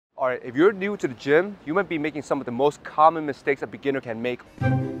All right, if you're new to the gym, you might be making some of the most common mistakes a beginner can make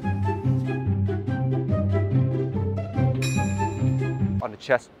on the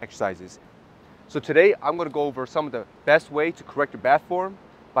chest exercises. So today, I'm gonna go over some of the best way to correct your back form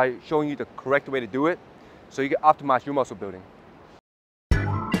by showing you the correct way to do it so you can optimize your muscle building.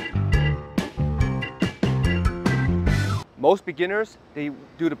 Most beginners, they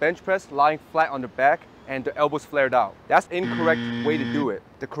do the bench press lying flat on their back and the elbows flared out. That's the incorrect way to do it.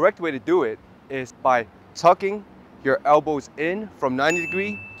 The correct way to do it is by tucking your elbows in from 90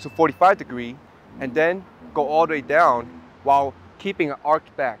 degree to 45 degree and then go all the way down while keeping an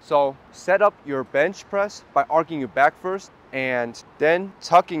arched back. So set up your bench press by arcing your back first and then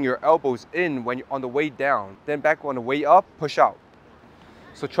tucking your elbows in when you're on the way down. Then back on the way up, push out.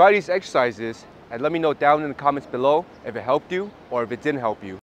 So try these exercises and let me know down in the comments below if it helped you or if it didn't help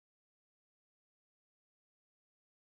you.